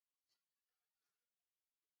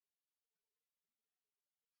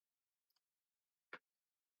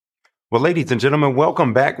Well, ladies and gentlemen,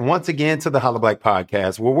 welcome back once again to the Holla Black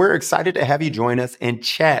Podcast, where we're excited to have you join us and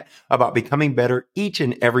chat about becoming better each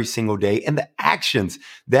and every single day and the actions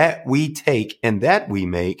that we take and that we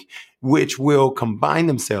make, which will combine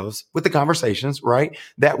themselves with the conversations, right,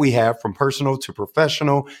 that we have from personal to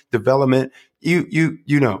professional development. I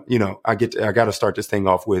got to start this thing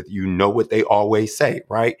off with, what they always say,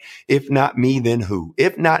 right? If not me, then who?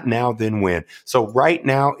 If not now, then when? So right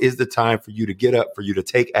now is the time for you to get up, for you to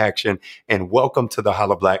take action, and welcome to the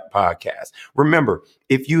Holla Black Podcast. Remember,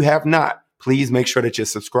 if you have not, please make sure that you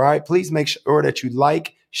subscribe. Please make sure that you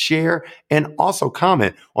like, share, and also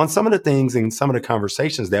comment on some of the things and some of the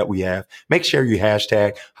conversations that we have. Make sure you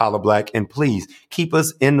hashtag Holla Black, and please keep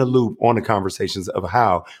us in the loop on the conversations of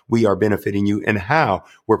how we are benefiting you and how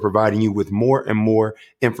we're providing you with more and more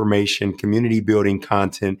information, community building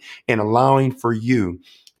content, and allowing for you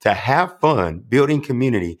to have fun building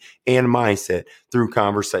community and mindset through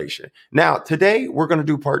conversation. Now, today we're going to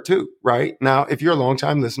do part 2, right? Now, if you're a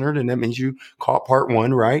longtime listener, then that means you caught part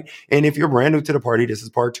 1, right? And if you're brand new to the party, this is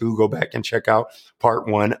part 2. Go back and check out part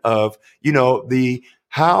 1 of, the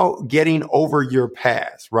how getting over your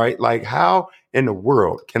past, right? Like, how in the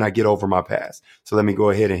world can I get over my past? So let me go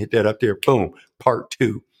ahead and hit that up there. Boom, part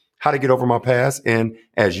 2. How to get over my past. And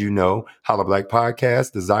as you know, Holla Black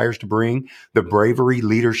Podcast desires to bring the bravery,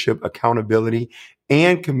 leadership, accountability,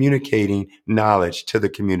 and communicating knowledge to the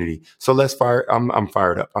community. So let's I'm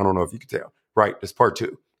fired up. I don't know if you can tell, right? It's part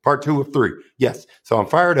 2. Part 2 of 3. Yes. So I'm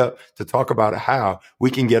fired up to talk about how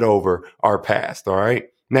we can get over our past. All right.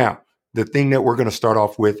 Now, the thing that we're going to start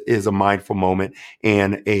off with is a mindful moment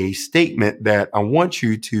and a statement that I want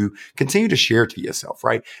you to continue to share to yourself,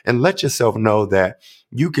 right? And let yourself know that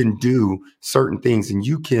you can do certain things and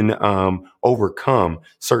you can overcome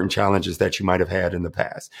certain challenges that you might have had in the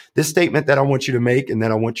past. This statement that I want you to make and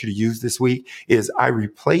that I want you to use this week is, I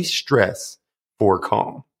replace stress for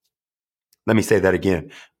calm. Let me say that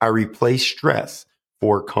again. I replace stress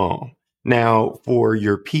for calm. Now, for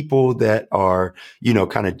your people that are,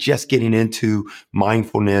 kind of just getting into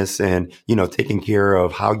mindfulness and, taking care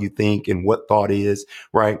of how you think and what thought is,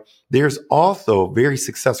 right? There's also very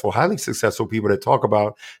successful, highly successful people that talk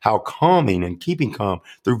about how calming and keeping calm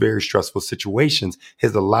through very stressful situations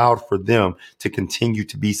has allowed for them to continue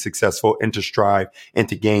to be successful and to strive and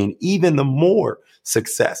to gain even the more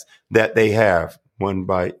success that they have. One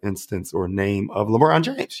by instance or name of LeBron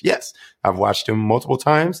James. Yes, I've watched him multiple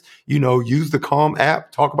times, use the Calm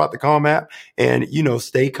app, talk about the Calm app, and,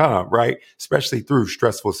 stay calm, right? Especially through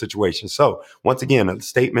stressful situations. So once again, a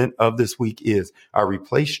statement of this week is, I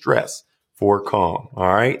replace stress for calm.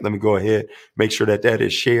 All right, let me go ahead, make sure that that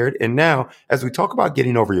is shared. And now, as we talk about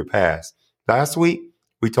getting over your past, last week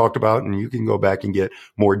we talked about, and you can go back and get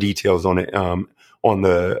more details on it, on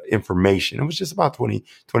the information. It was just about 20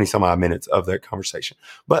 some odd minutes of that conversation.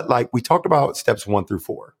 But like, we talked about steps 1 through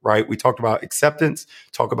 4, right? We talked about acceptance,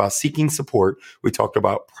 talked about seeking support. We talked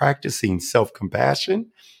about practicing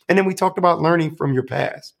self-compassion. And then we talked about learning from your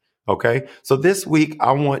past. Okay. So this week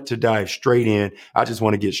I want to dive straight in. I just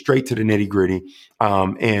want to get straight to the nitty gritty,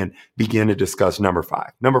 and begin to discuss number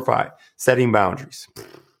 5. Number 5, setting boundaries.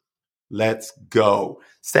 Let's go.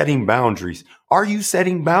 Setting boundaries. Are you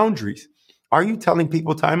setting boundaries? Are you telling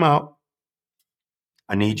people, time out?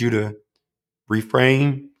 I need you to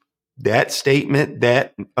reframe that statement,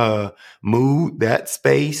 that mood, that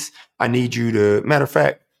space. I need you to, matter of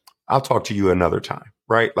fact, I'll talk to you another time,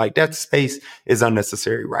 right? Like, that space is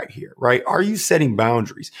unnecessary right here, right? Are you setting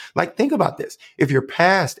boundaries? Like, think about this. If your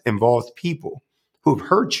past involves people who've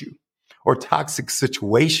hurt you or toxic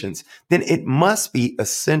situations, then it must be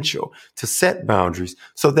essential to set boundaries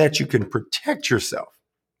so that you can protect yourself.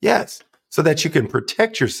 Yes. So that you can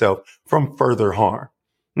protect yourself from further harm.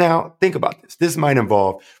 Now, think about this. This might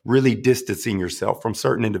involve really distancing yourself from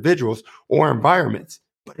certain individuals or environments,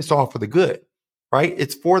 but it's all for the good, right?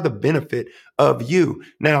 It's for the benefit of you.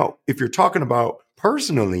 Now, if you're talking about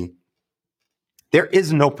personally, there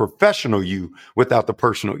is no professional you without the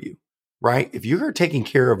personal you, right? If you're taking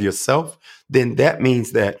care of yourself, then that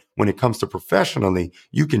means that when it comes to professionally,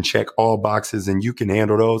 you can check all boxes and you can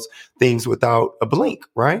handle those things without a blink,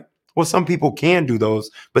 right? Well, some people can do those,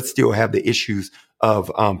 but still have the issues of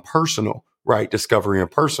personal, right? Discovery and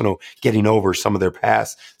personal, getting over some of their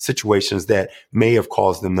past situations that may have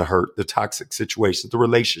caused them to hurt, the toxic situations, the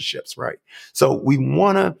relationships, right? So we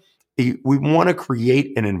want to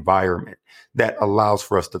create an environment that allows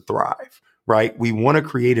for us to thrive, right? We want to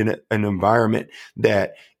create an environment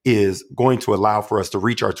that is going to allow for us to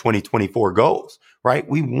reach our 2024 goals, right?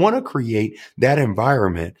 We want to create that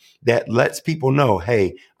environment that lets people know,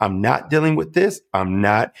 hey, I'm not dealing with this. I'm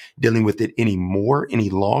not dealing with it anymore, any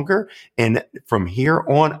longer. And from here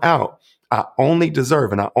on out, I only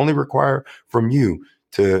deserve and I only require from you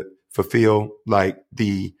to fulfill like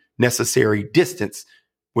the necessary distance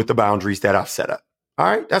with the boundaries that I've set up. All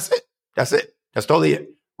right. That's it. That's it. That's totally it.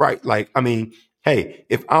 Right. Like, I mean, hey,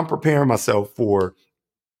 if I'm preparing myself for,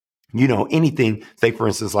 anything, say for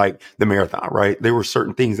instance, like the marathon, right? There were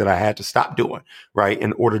certain things that I had to stop doing, right?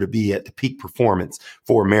 In order to be at the peak performance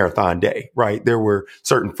for marathon day, right? There were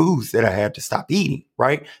certain foods that I had to stop eating,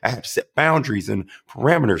 right? I had to set boundaries and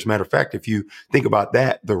parameters. Matter of fact, if you think about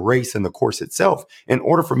that, the race and the course itself, in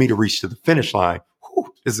order for me to reach to the finish line,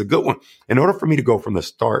 this is a good one. In order for me to go from the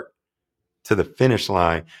start to the finish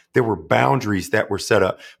line, there were boundaries that were set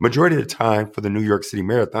up. Majority of the time for the New York City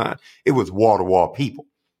Marathon, it was wall to wall people.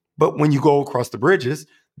 But when you go across the bridges,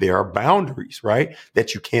 there are boundaries, right?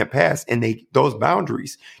 That you can't pass. And those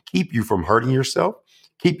boundaries keep you from hurting yourself,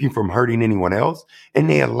 keep you from hurting anyone else. And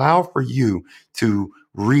they allow for you to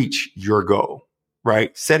reach your goal,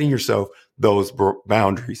 right? Setting yourself those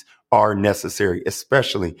boundaries are necessary,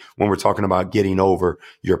 especially when we're talking about getting over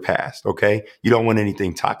your past. Okay. You don't want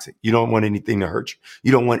anything toxic. You don't want anything to hurt you.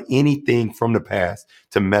 You don't want anything from the past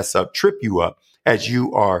to mess up, trip you up as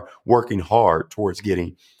you are working hard towards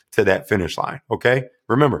getting to that finish line. Okay.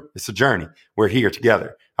 Remember, it's a journey. We're here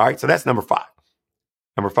together. All right. So that's number 5.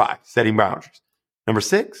 Number 5, setting boundaries. Number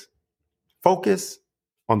 6, focus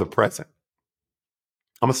on the present.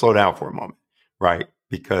 I'm going to slow down for a moment, right?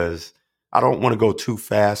 Because I don't want to go too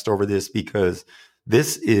fast over this, because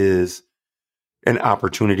this is an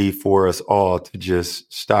opportunity for us all to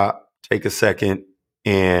just stop, take a second,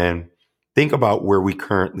 and think about where we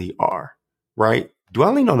currently are, right?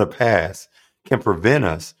 Dwelling on the past can prevent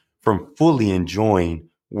us from fully enjoying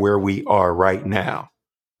where we are right now,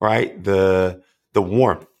 right? The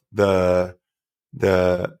warmth, the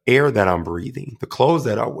air that I'm breathing, the clothes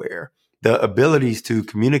that I wear, the abilities to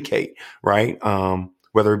communicate, right?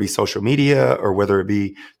 Whether it be social media or whether it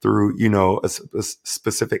be through, a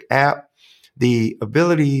specific app, the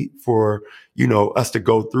ability for, us to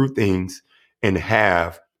go through things and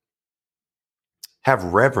have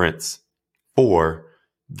reverence for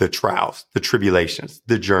the trials, the tribulations,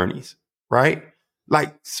 the journeys, right?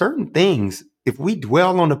 Like certain things, if we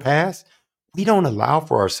dwell on the past, we don't allow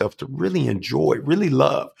for ourselves to really enjoy, really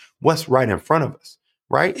love what's right in front of us,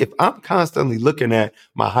 right? If I'm constantly looking at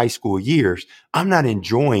my high school years, I'm not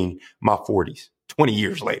enjoying my 40s, 20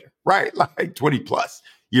 years later, right? Like 20 plus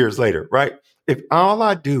years later, right? If all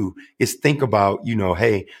I do is think about,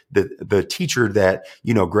 hey, the teacher that,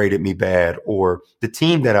 graded me bad, or the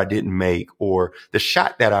team that I didn't make, or the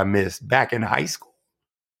shot that I missed back in high school.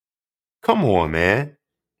 Come on, man.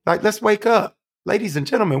 Like, let's wake up. Ladies and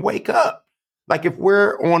gentlemen, wake up. Like if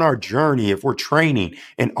we're on our journey, if we're training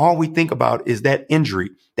and all we think about is that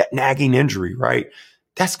injury, that nagging injury, right?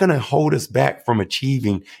 That's going to hold us back from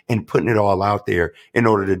achieving and putting it all out there in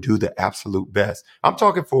order to do the absolute best. I'm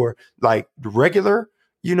talking for like the regular,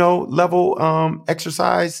 level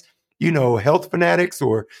exercise, health fanatics,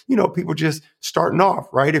 or, people just starting off,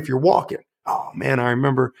 right? If you're walking, oh man, I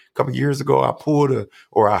remember a couple of years ago, I pulled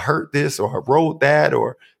or I hurt this, or I rolled that,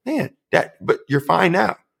 or man, but you're fine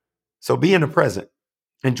now. So be in the present,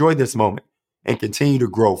 enjoy this moment, and continue to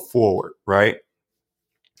grow forward, right?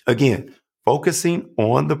 Again, focusing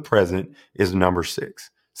on the present is number 6.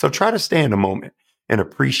 So try to stay in the moment and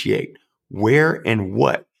appreciate where and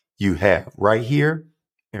what you have right here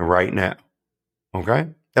and right now. Okay?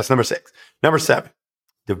 That's number 6. Number 7,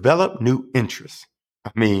 develop new interests.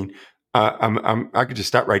 I mean, I could just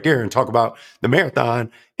stop right there and talk about the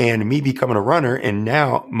marathon and me becoming a runner. And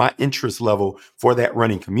now my interest level for that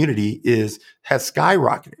running community has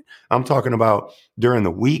skyrocketed. I'm talking about during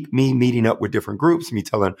the week, me meeting up with different groups, me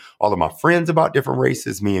telling all of my friends about different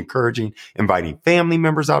races, me encouraging, inviting family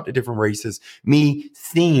members out to different races, me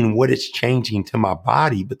seeing what it's changing to my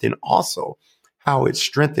body, but then also how it's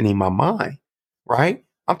strengthening my mind, right?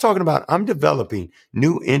 I'm talking about I'm developing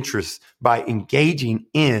new interests by engaging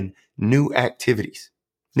in new activities,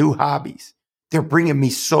 new hobbies. They're bringing me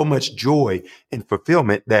so much joy and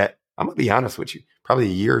fulfillment that I'm going to be honest with you, probably a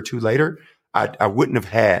year or two later, I wouldn't have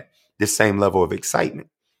had this same level of excitement.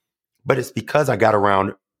 But it's because I got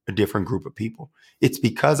around a different group of people. It's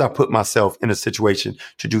because I put myself in a situation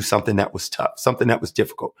to do something that was tough, something that was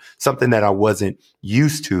difficult, something that I wasn't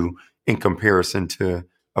used to in comparison to,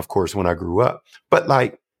 of course, when I grew up. But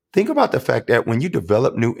like, think about the fact that when you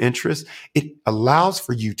develop new interests, it allows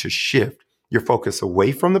for you to shift your focus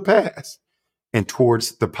away from the past and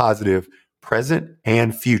towards the positive present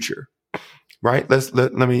and future, right?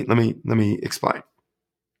 Let me explain.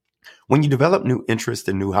 When you develop new interests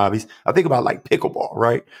and new hobbies, I think about like pickleball,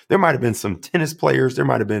 right? There might have been some tennis players. There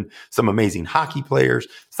might have been some amazing hockey players,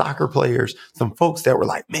 soccer players, some folks that were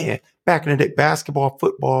like, man, back in the day, basketball,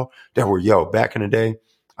 football, that were, back in the day,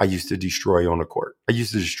 I used to destroy on the court. I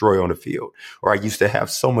used to destroy on the field, or I used to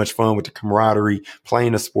have so much fun with the camaraderie,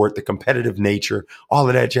 playing the sport, the competitive nature, all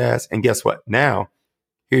of that jazz. And guess what? Now,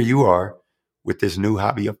 here you are with this new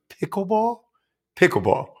hobby of pickleball.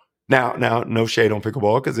 Pickleball. Now, no shade on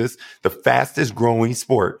pickleball because it's the fastest growing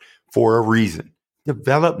sport for a reason.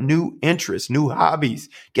 Develop new interests, new hobbies,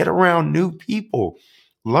 get around new people,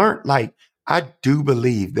 learn. Like, I do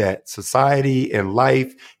believe that society and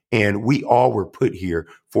life and we all were put here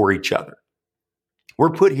for each other.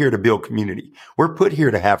 We're put here to build community. We're put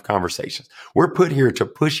here to have conversations. We're put here to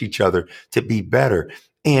push each other to be better.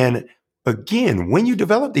 And again, when you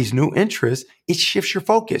develop these new interests, it shifts your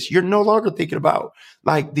focus. You're no longer thinking about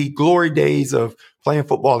like the glory days of playing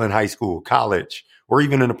football in high school, college, or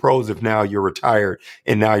even in the pros if now you're retired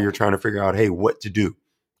and now you're trying to figure out, hey, what to do,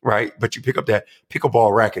 right? But you pick up that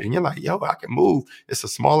pickleball racket and you're like, I can move. It's a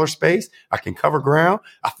smaller space. I can cover ground.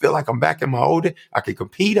 I feel like I'm back in my old day. I can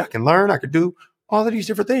compete. I can learn. I can do all of these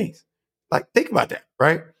different things. Like, think about that,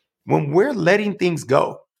 right? When we're letting things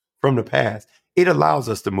go from the past, it allows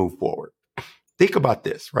us to move forward. Think about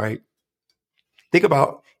this, right? Think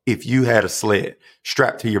about if you had a sled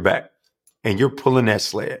strapped to your back and you're pulling that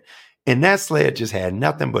sled and that sled just had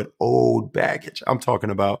nothing but old baggage. I'm talking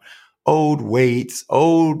about old weights,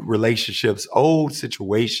 old relationships, old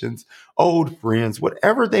situations, old friends,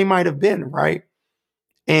 whatever they might have been, right?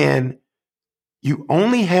 And you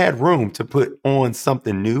only had room to put on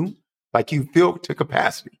something new, like you filled to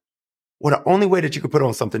capacity. Well, the only way that you could put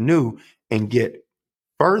on something new and get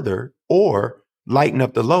further or lighten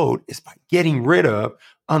up the load is by getting rid of,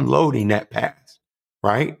 unloading that past,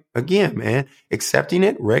 right? Again, man, accepting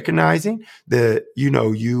it, recognizing that,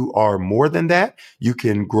 you are more than that. You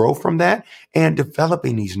can grow from that and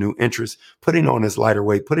developing these new interests, putting on this lighter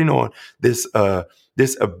weight, putting on this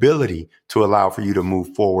ability to allow for you to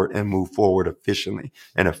move forward and move forward efficiently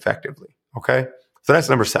and effectively. Okay. So that's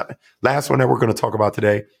number 7. Last one that we're going to talk about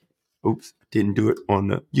today. Oops, didn't do it on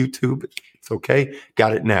the YouTube. It's okay.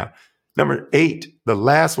 Got it now. Number 8, the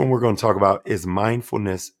last one we're going to talk about is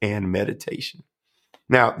mindfulness and meditation.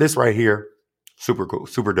 Now, this right here, super cool,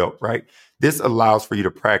 super dope, right? This allows for you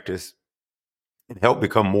to practice and help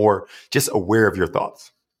become more just aware of your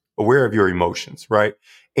thoughts, aware of your emotions, right?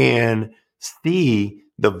 And see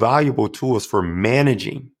the valuable tools for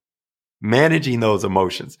managing those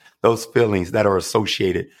emotions, those feelings that are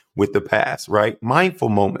associated with the past, right? Mindful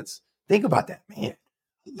moments. Think about that, man.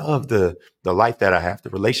 I love the life that I have, the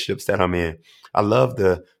relationships that I'm in. I love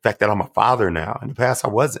the fact that I'm a father now. In the past, I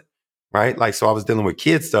wasn't, right? Like, so I was dealing with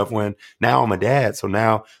kid stuff when now I'm a dad. So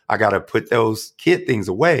now I got to put those kid things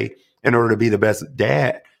away in order to be the best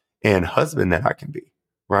dad and husband that I can be,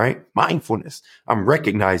 right? Mindfulness. I'm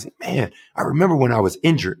recognizing, man, I remember when I was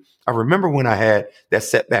injured. I remember when I had that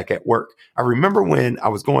setback at work. I remember when I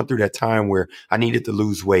was going through that time where I needed to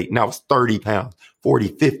lose weight and I was 30 pounds, 40,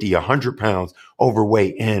 50, 100 pounds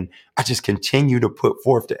overweight. And I just continue to put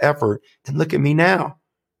forth the effort and look at me now,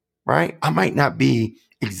 right? I might not be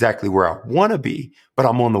exactly where I want to be, but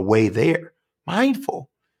I'm on the way there.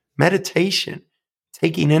 Mindful meditation,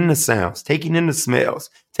 taking in the sounds, taking in the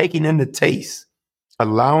smells, taking in the taste,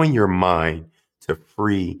 allowing your mind to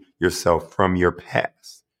free yourself from your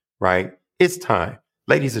past, right? It's time.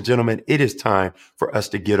 Ladies and gentlemen, it is time for us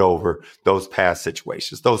to get over those past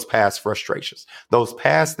situations, those past frustrations, those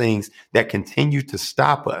past things that continue to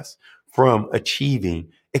stop us from achieving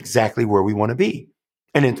exactly where we want to be.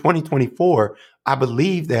 And in 2024, I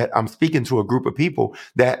believe that I'm speaking to a group of people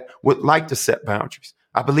that would like to set boundaries.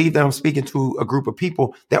 I believe that I'm speaking to a group of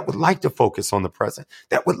people that would like to focus on the present,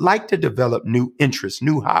 that would like to develop new interests,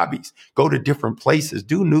 new hobbies, go to different places,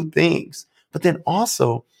 do new things. But then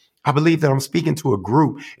also, I believe that I'm speaking to a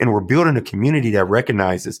group and we're building a community that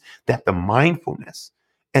recognizes that the mindfulness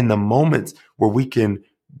and the moments where we can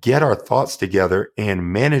get our thoughts together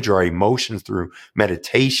and manage our emotions through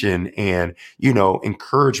meditation and,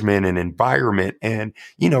 encouragement and environment and,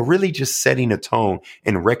 really just setting a tone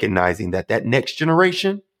and recognizing that next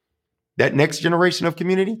generation of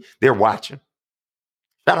community, they're watching.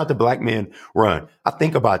 Shout out to Black Men Run. I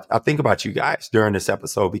think about you guys during this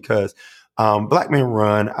episode because Black Men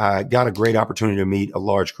Run, I got a great opportunity to meet a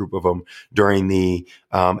large group of them during the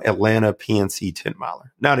Atlanta PNC 10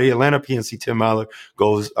 miler. Now, the Atlanta PNC 10 miler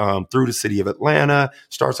goes through the city of Atlanta,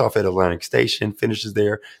 starts off at Atlantic Station, finishes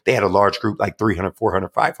there. They had a large group, like 300, 400,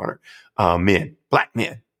 500 men, Black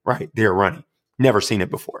men, right? They're running. Never seen it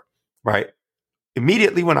before, right?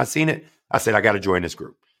 Immediately when I seen it, I said, I got to join this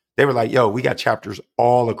group. They were like, yo, we got chapters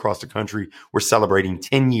all across the country. We're celebrating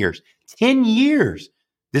 10 years. 10 years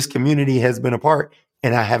this community has been a part,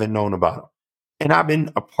 and I haven't known about them. And I've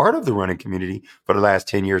been a part of the running community for the last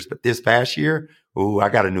 10 years. But this past year, I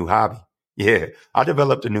got a new hobby. Yeah, I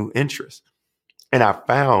developed a new interest. And I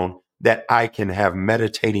found that I can have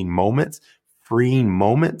meditating moments, freeing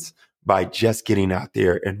moments by just getting out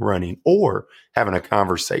there and running or having a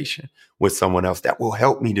conversation with someone else that will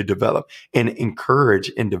help me to develop and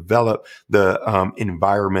encourage and develop the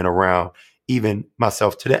environment around even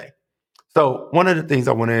myself today. So one of the things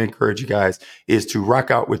I want to encourage you guys is to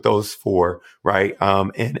rock out with those four, right?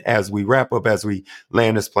 And as we wrap up, as we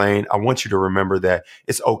land this plane, I want you to remember that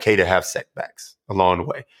it's okay to have setbacks along the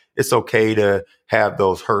way. It's okay to have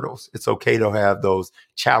those hurdles. It's okay to have those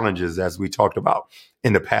challenges, as we talked about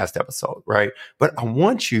in the past episode, right? But I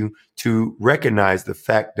want you to recognize the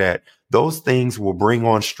fact that those things will bring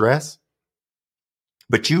on stress,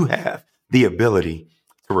 but you have the ability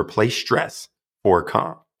to replace stress for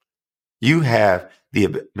calm. You have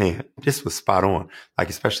this was spot on, like,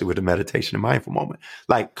 especially with the meditation and mindful moment,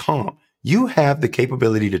 like calm. You have the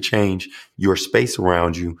capability to change your space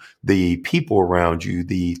around you, the people around you,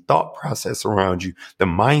 the thought process around you, the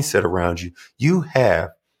mindset around you. You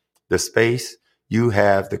have the space, you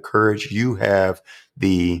have the courage, you have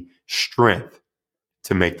the strength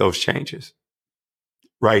to make those changes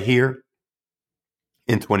right here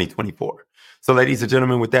in 2024. So ladies and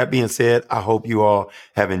gentlemen, with that being said, I hope you all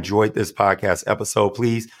have enjoyed this podcast episode.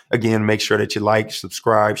 Please, again, make sure that you like,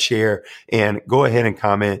 subscribe, share, and go ahead and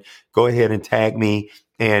comment. Go ahead and tag me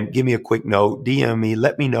and give me a quick note, DM me,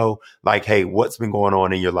 let me know, like, hey, what's been going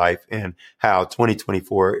on in your life and how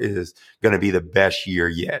 2024 is going to be the best year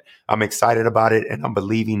yet. I'm excited about it, and I'm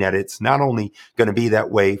believing that it's not only going to be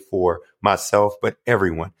that way for myself, but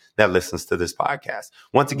everyone that listens to this podcast.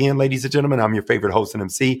 Once again, ladies and gentlemen, I'm your favorite host and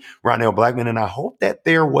MC, Ronell Blackman, and I hope that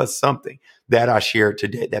there was something that I shared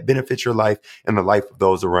today that benefits your life and the life of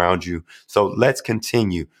those around you. So let's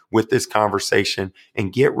continue with this conversation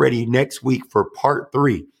and get ready next week for part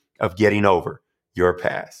 3 of Getting Over Your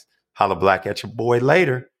Past. Holla Black at your boy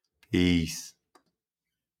later. Peace.